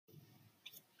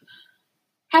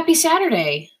Happy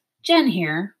Saturday. Jen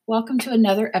here. Welcome to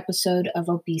another episode of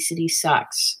Obesity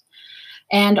Sucks.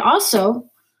 And also,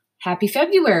 happy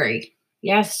February.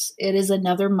 Yes, it is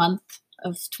another month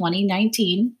of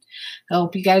 2019. I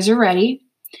hope you guys are ready.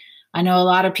 I know a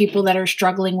lot of people that are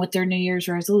struggling with their New Year's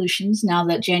resolutions now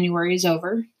that January is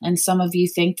over. And some of you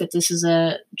think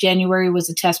that January was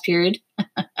a test period.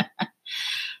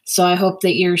 So I hope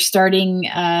that you're starting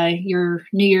your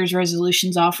New Year's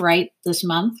resolutions off right this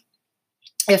month.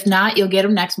 If not, you'll get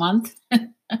them next month.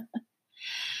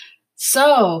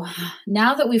 So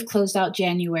now that we've closed out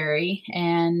January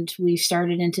and we've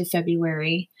started into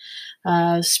February,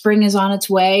 spring is on its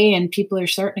way and people are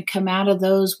starting to come out of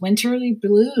those winterly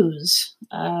blues.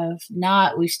 If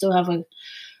not, we still have a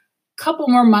couple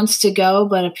more months to go,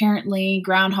 but apparently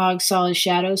groundhog saw his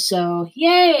shadow. So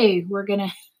yay, we're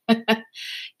going to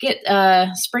get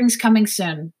spring's coming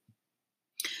soon.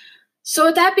 So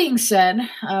with that being said,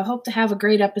 I hope to have a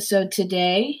great episode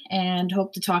today and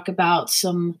hope to talk about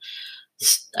some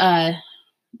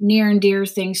near and dear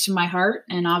things to my heart.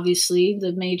 And obviously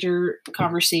the major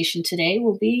conversation today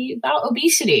will be about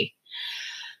obesity.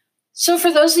 So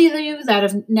for those of you that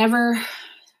have never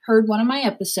heard one of my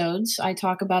episodes, I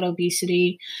talk about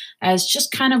obesity as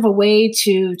just kind of a way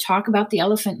to talk about the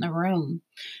elephant in the room.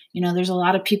 You know, there's a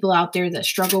lot of people out there that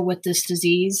struggle with this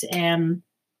disease and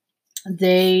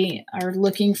they are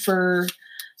looking for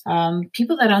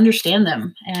people that understand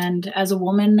them. And as a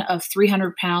woman of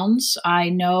 300 pounds, I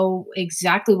know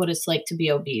exactly what it's like to be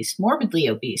obese, morbidly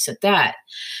obese at that.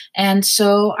 And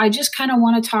so I just kind of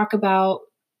want to talk about,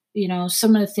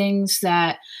 some of the things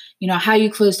that, how you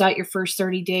closed out your first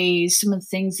 30 days, some of the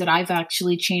things that I've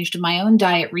actually changed in my own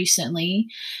diet recently,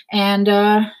 and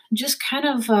just kind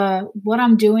of what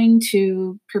I'm doing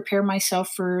to prepare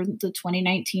myself for the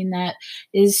 2019 that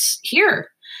is here.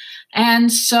 And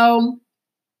so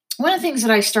one of the things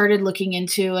that I started looking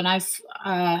into, and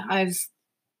I've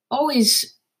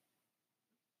always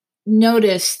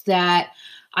noticed that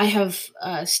I have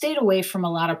stayed away from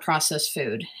a lot of processed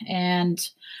food. And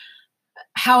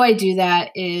how I do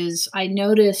that is I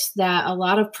notice that a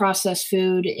lot of processed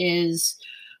food is,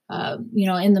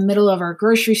 in the middle of our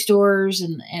grocery stores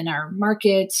and our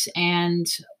markets. And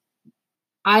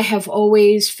I have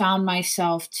always found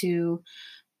myself to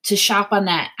shop on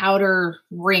that outer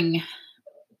ring,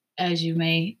 as you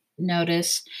may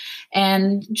notice,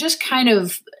 and just kind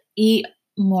of eat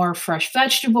more fresh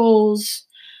vegetables,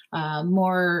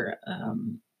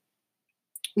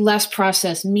 less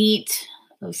processed meat.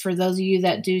 For those of you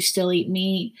that do still eat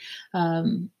meat,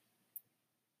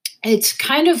 it's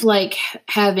kind of like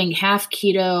having half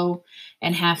keto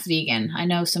and half vegan. I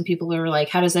know some people are like,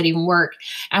 how does that even work?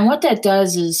 And what that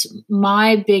does is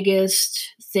my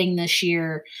biggest thing this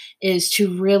year is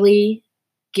to really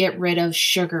get rid of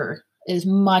sugar as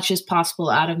much as possible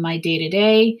out of my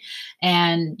day-to-day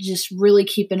and just really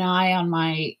keep an eye on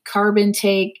my carb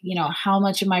intake. How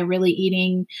much am I really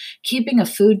eating? Keeping a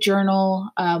food journal.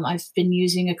 I've been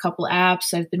using a couple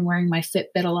apps. I've been wearing my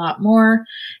Fitbit a lot more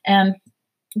and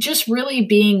just really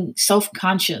being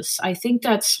self-conscious. I think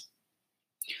that's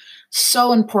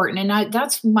so important. And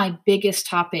that's my biggest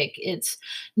topic. It's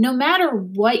no matter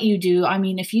what you do. I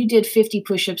mean, if you did 50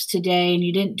 push-ups today and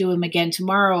you didn't do them again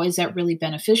tomorrow, is that really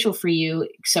beneficial for you,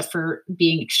 except for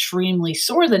being extremely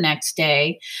sore the next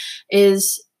day?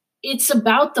 It's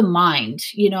about the mind.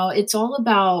 It's all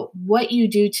about what you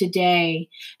do today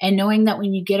and knowing that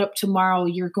when you get up tomorrow,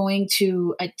 you're going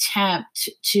to attempt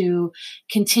to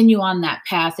continue on that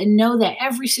path and know that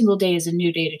every single day is a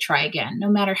new day to try again, no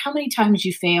matter how many times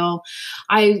you fail.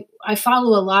 I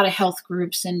follow a lot of health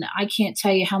groups and I can't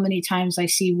tell you how many times I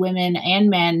see women and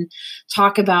men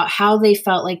talk about how they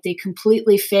felt like they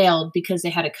completely failed because they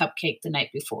had a cupcake the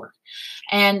night before.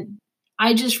 And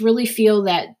I just really feel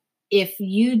that if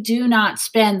you do not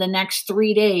spend the next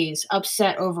 3 days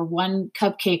upset over one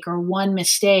cupcake or one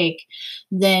mistake,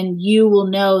 then you will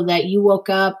know that you woke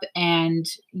up and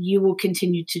you will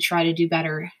continue to try to do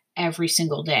better every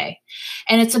single day.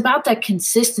 And it's about that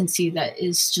consistency that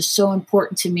is just so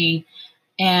important to me.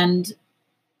 And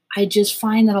I just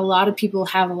find that a lot of people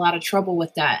have a lot of trouble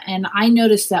with that. And I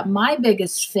noticed that my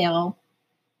biggest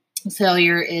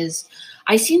failure is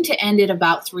I seem to end at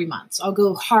about 3 months. I'll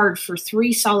go hard for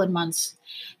 3 solid months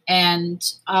and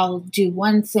I'll do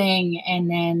one thing and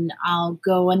then I'll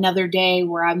go another day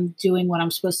where I'm doing what I'm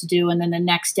supposed to do. And then the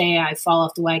next day I fall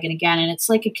off the wagon again. And it's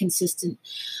like a consistent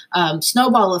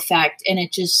snowball effect. And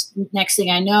it just, next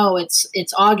thing I know, it's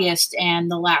August and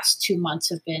the last 2 months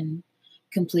have been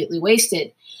completely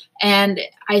wasted. And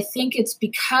I think it's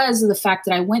because of the fact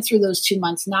that I went through those 2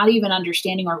 months, not even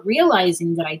understanding or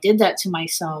realizing that I did that to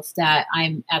myself, that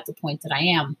I'm at the point that I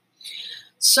am.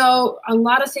 So a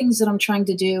lot of things that I'm trying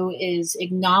to do is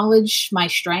acknowledge my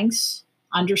strengths,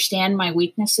 understand my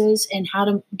weaknesses, and how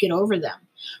to get over them.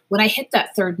 When I hit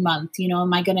that third month,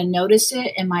 am I going to notice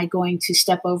it? Am I going to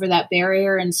step over that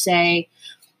barrier and say,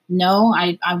 no,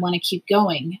 I want to keep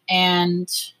going and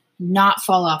not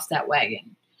fall off that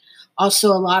wagon?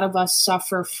 Also, a lot of us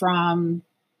suffer from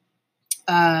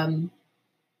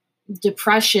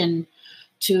depression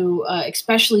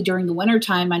especially during the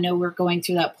wintertime. I know we're going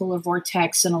through that polar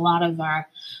vortex in a lot of our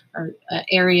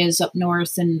areas up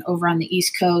north and over on the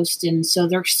East Coast. And so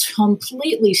they're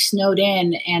completely snowed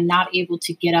in and not able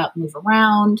to get up, move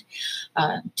around,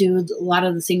 do a lot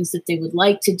of the things that they would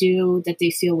like to do that they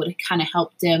feel would kind of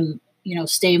help them,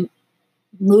 stay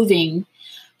moving.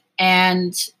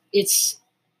 And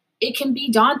it can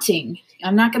be daunting.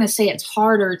 I'm not going to say it's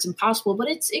hard or it's impossible, but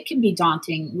it can be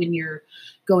daunting when you're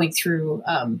going through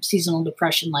seasonal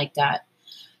depression like that.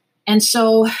 And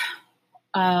so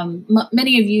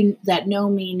many of you that know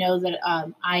me know that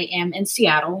I am in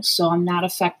Seattle, so I'm not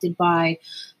affected by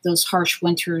those harsh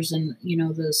winters and,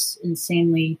 those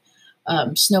insanely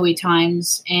snowy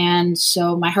times. And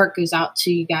so my heart goes out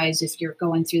to you guys if you're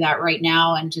going through that right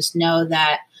now, and just know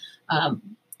that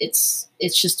it's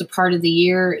just a part of the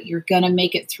year. You're going to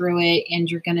make it through it, and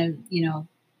you're going to,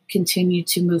 continue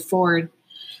to move forward.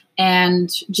 And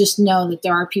just know that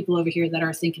there are people over here that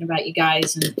are thinking about you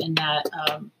guys, and that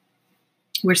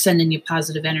we're sending you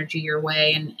positive energy your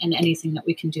way, and anything that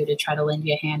we can do to try to lend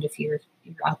you a hand if you're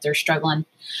out there struggling.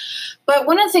 But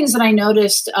one of the things that I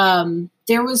noticed,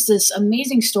 there was this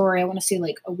amazing story, I want to say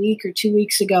like a week or 2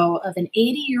 weeks ago, of an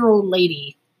 80-year-old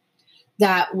lady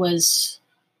that was,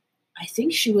 I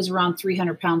think she was around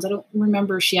 300 pounds. I don't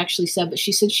remember if she actually said, but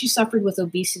she said she suffered with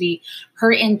obesity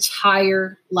her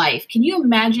entire life. Can you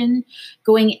imagine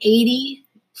going 80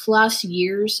 plus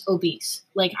years obese?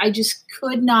 Like, I just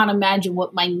could not imagine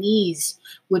what my knees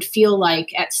would feel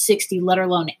like at 60, let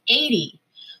alone 80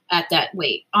 at that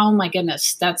weight. Oh my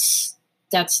goodness. That's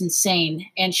insane.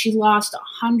 And she lost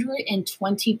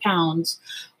 120 pounds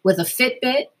with a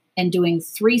Fitbit and doing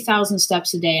 3,000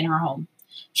 steps a day in her home.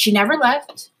 She never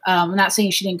left. I'm not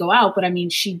saying she didn't go out, but I mean,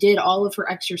 she did all of her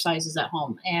exercises at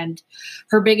home. And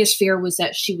her biggest fear was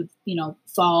that she would,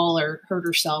 fall or hurt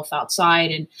herself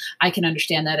outside. And I can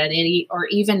understand that at 80 or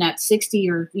even at 60,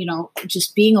 or,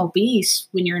 just being obese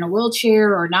when you're in a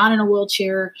wheelchair or not in a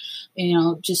wheelchair,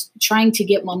 just trying to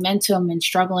get momentum and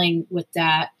struggling with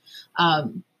that,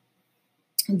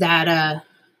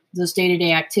 those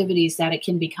day-to-day activities, that it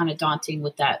can be kind of daunting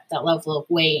with that level of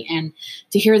weight. And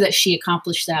to hear that she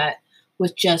accomplished that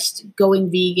with just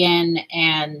going vegan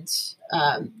and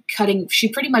she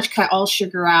pretty much cut all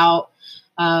sugar out.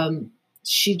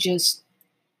 She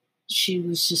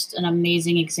was just an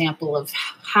amazing example of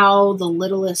how the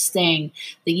littlest thing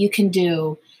that you can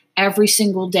do every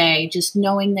single day, just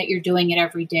knowing that you're doing it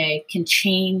every day, can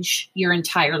change your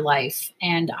entire life.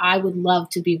 And I would love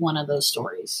to be one of those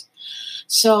stories.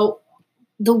 So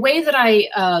the way that I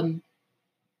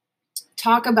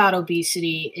talk about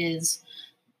obesity is,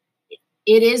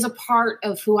 it is a part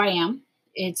of who I am.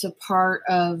 It's a part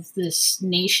of this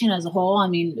nation as a whole. I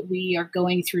mean, we are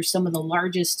going through some of the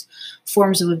largest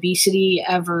forms of obesity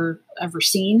ever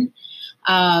seen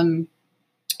in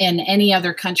any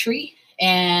other country.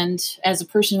 And as a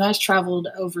person who has traveled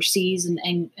overseas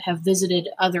and have visited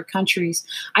other countries,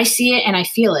 I see it and I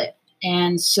feel it.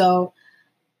 And so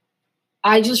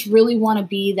I just really want to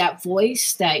be that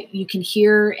voice that you can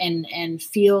hear and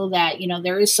feel that,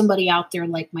 there is somebody out there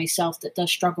like myself that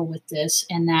does struggle with this,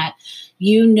 and that,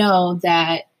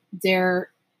 that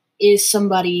there is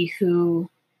somebody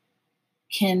who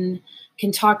can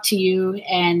talk to you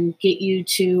and get you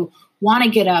to want to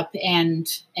get up and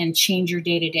change your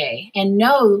day to day, and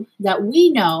know that we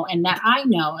know, and that I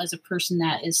know as a person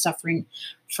that is suffering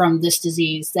from this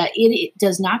disease, that it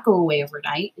does not go away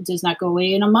overnight. It does not go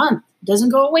away in a month. It doesn't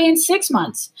go away in 6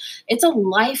 months. It's a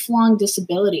lifelong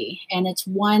disability, and it's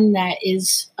one that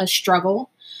is a struggle,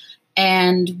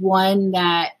 and one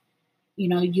that,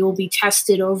 you'll be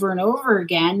tested over and over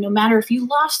again. No matter if you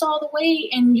lost all the weight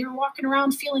and you're walking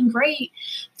around feeling great,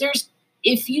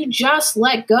 if you just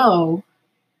let go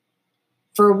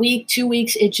for a week, 2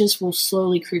 weeks, it just will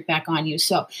slowly creep back on you.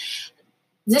 So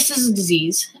this is a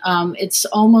disease. It's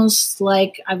almost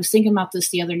like, I was thinking about this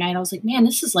the other night. I was like, man,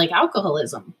 this is like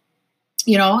alcoholism.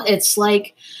 It's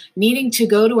like needing to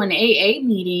go to an AA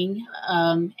meeting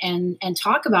and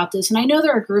talk about this. And I know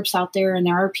there are groups out there and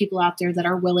there are people out there that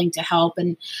are willing to help.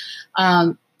 And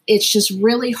it's just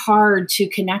really hard to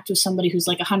connect with somebody who's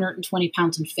like 120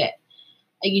 pounds and fit.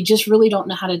 You just really don't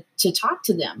know how to talk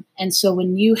to them. And so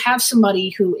when you have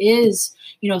somebody who is,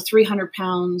 300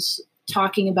 pounds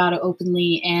talking about it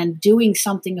openly and doing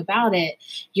something about it,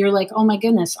 you're like, oh my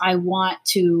goodness, I want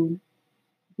to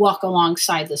walk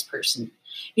alongside this person.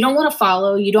 You don't want to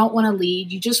follow, you don't want to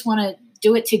lead, you just want to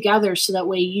do it together so that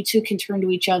way you two can turn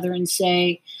to each other and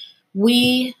say,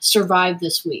 we survived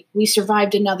this week. We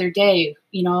survived another day,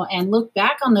 and look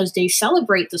back on those days,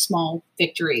 celebrate the small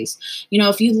victories.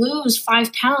 If you lose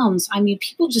 5 pounds,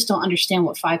 people just don't understand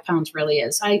what 5 pounds really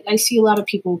is. I see a lot of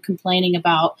people complaining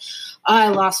about, I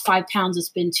lost 5 pounds. It's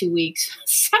been 2 weeks.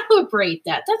 Celebrate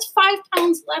that. That's 5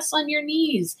 pounds less on your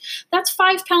knees. That's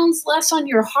 5 pounds less on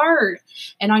your heart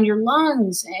and on your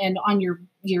lungs and on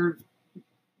your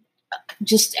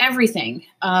just everything.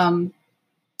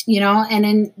 And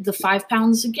then the 5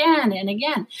 pounds again and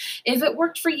again. If it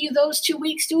worked for you those 2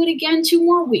 weeks, do it again 2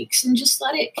 more weeks and just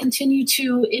let it continue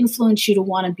to influence you to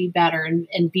want to be better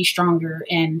and be stronger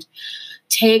and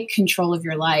take control of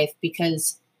your life,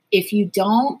 because if you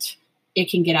don't, it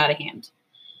can get out of hand.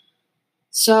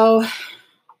 So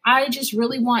I just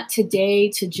really want today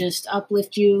to just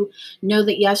uplift you. Know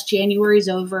that yes, January is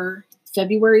over,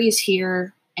 February is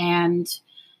here, and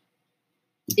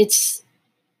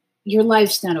your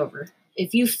life's not over.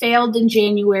 If you failed in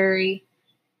January,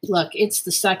 look, it's the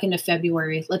 2nd of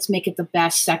February. Let's make it the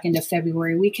best 2nd of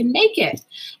February we can make it.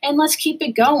 And let's keep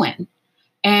it going.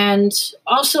 And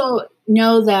also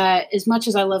know that as much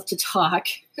as I love to talk,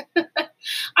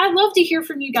 I love to hear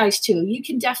from you guys too. You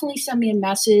can definitely send me a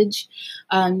message.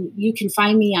 You can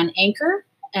find me on Anchor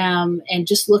and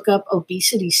just look up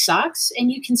Obesity Sucks,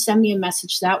 and you can send me a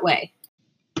message that way.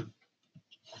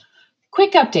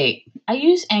 Quick update. I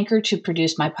use Anchor to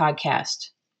produce my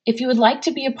podcast. If you would like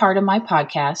to be a part of my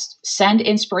podcast, send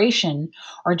inspiration,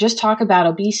 or just talk about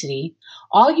obesity,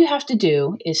 all you have to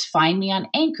do is find me on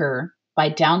Anchor by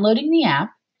downloading the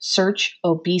app, search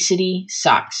Obesity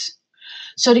Sucks.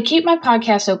 So to keep my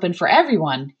podcast open for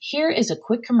everyone, here is a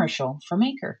quick commercial from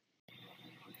Anchor.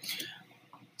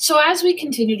 So as we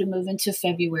continue to move into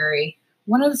February,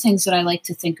 one of the things that I like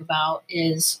to think about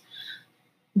is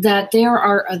that there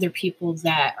are other people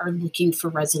that are looking for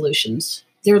resolutions.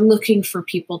 They're looking for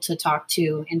people to talk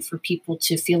to and for people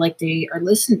to feel like they are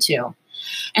listened to.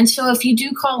 And so if you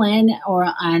do call in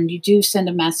and you do send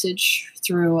a message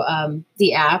through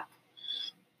the app,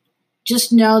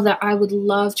 just know that I would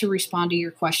love to respond to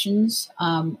your questions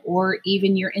or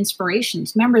even your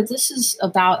inspirations. Remember, this is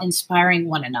about inspiring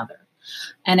one another.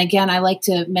 And again, I like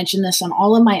to mention this on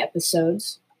all of my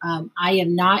episodes. I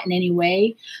am not in any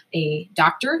way a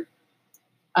doctor,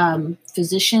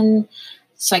 physician,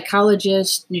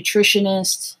 psychologist,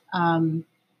 nutritionist,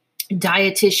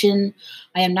 dietitian.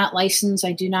 I am not licensed.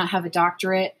 I do not have a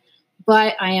doctorate,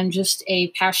 but I am just a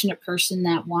passionate person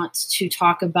that wants to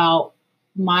talk about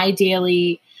my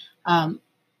daily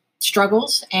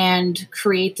struggles and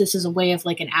create this as a way of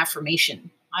like an affirmation.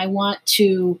 I want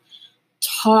to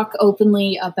talk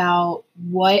openly about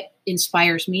what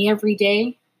inspires me every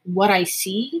day, what I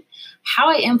see, how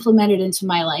I implement it into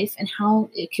my life, and how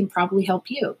it can probably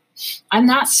help you. I'm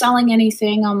not selling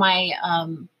anything on my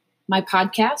my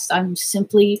podcast. I'm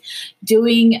simply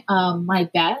doing my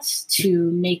best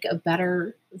to make a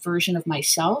better version of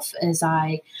myself as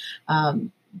I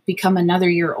become another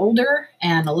year older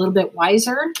and a little bit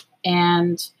wiser,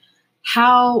 and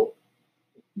how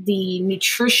the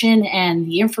nutrition and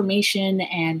the information,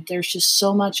 and there's just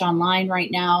so much online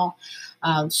right now,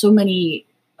 so many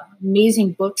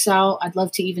amazing books out. I'd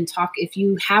love to even talk, if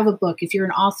you have a book, if you're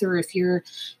an author, if you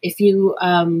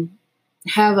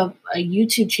have a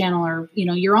YouTube channel or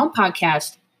your own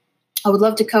podcast, I would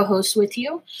love to co-host with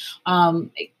you.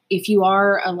 If you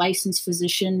are a licensed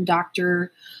physician,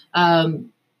 doctor,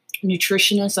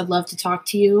 nutritionist, I'd love to talk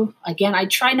to you. Again, I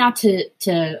try not to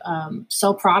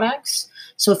sell products.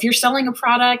 So if you're selling a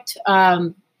product,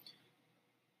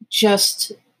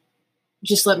 just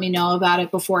let me know about it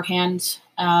beforehand.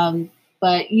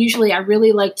 But usually I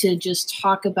really like to just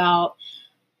talk about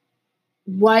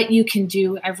what you can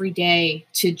do every day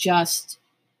to just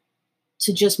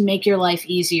make your life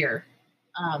easier,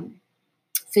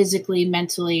 physically,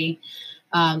 mentally,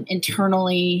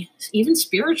 internally, even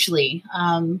spiritually.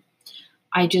 I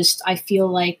feel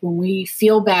like when we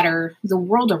feel better, the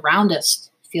world around us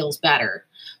feels better.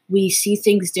 We see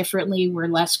things differently. We're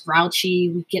less grouchy.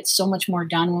 We get so much more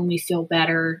done when we feel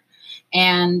better.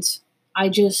 And I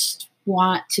just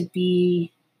want to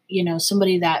be,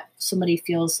 somebody that somebody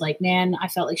feels like, man, I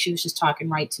felt like she was just talking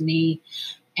right to me.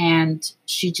 And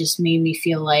she just made me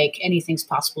feel like anything's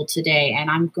possible today. And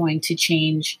I'm going to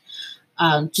change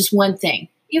just one thing,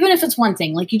 even if it's one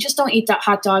thing. Like, you just don't eat that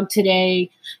hot dog today.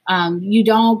 You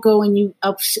don't go and you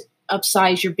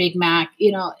upsize your Big Mac.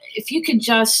 If you could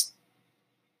just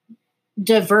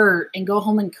divert and go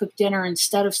home and cook dinner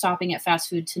instead of stopping at fast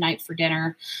food tonight for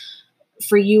dinner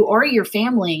for you or your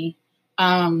family,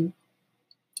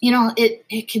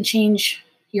 it can change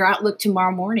your outlook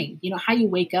tomorrow morning. How you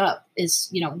wake up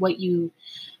is,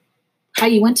 how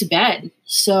you went to bed.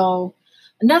 So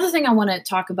another thing I want to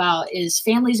talk about is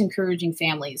families encouraging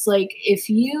families. Like, if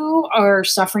you are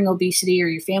suffering obesity or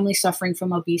your family's suffering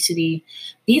from obesity,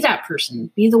 be that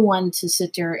person. Be the one to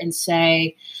sit there and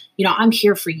say, I'm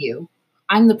here for you.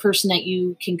 I'm the person that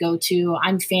you can go to.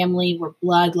 I'm family. We're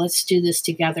blood. Let's do this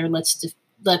together. Let's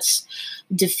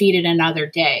defeat it another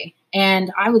day.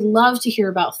 And I would love to hear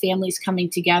about families coming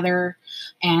together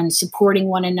and supporting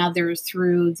one another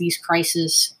through these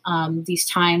crises, these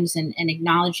times, and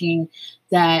acknowledging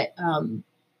that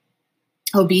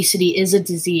obesity is a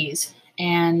disease.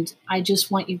 And I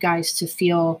just want you guys to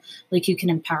feel like you can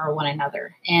empower one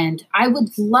another. And I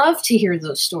would love to hear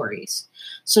those stories.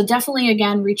 So definitely,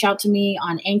 again, reach out to me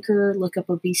on Anchor, look up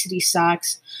Obesity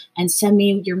Sucks, and send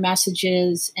me your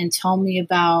messages and tell me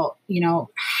about,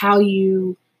 how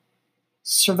you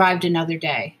survived another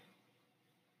day.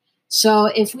 So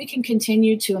if we can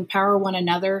continue to empower one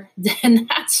another, then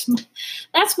that's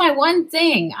my one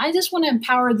thing. I just want to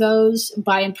empower those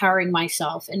by empowering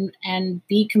myself and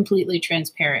be completely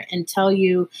transparent and tell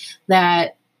you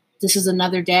that this is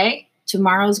another day.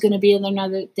 Tomorrow is going to be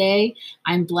another day.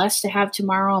 I'm blessed to have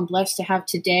tomorrow. I'm blessed to have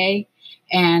today.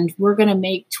 And we're going to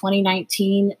make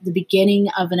 2019 the beginning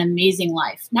of an amazing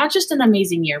life. Not just an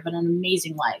amazing year, but an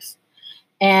amazing life.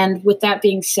 And with that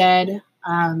being said,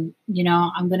 I'm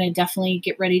going to definitely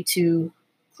get ready to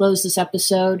close this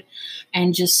episode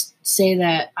and just say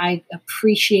that I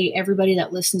appreciate everybody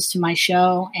that listens to my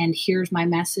show and hears my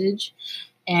message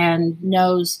and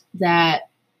knows that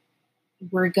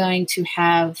we're going to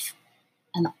have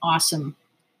an awesome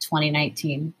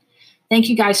 2019. Thank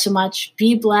you guys so much.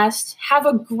 Be blessed. Have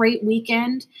a great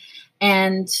weekend,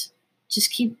 and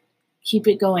just keep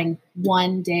it going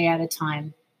one day at a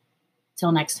time.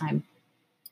 Till next time.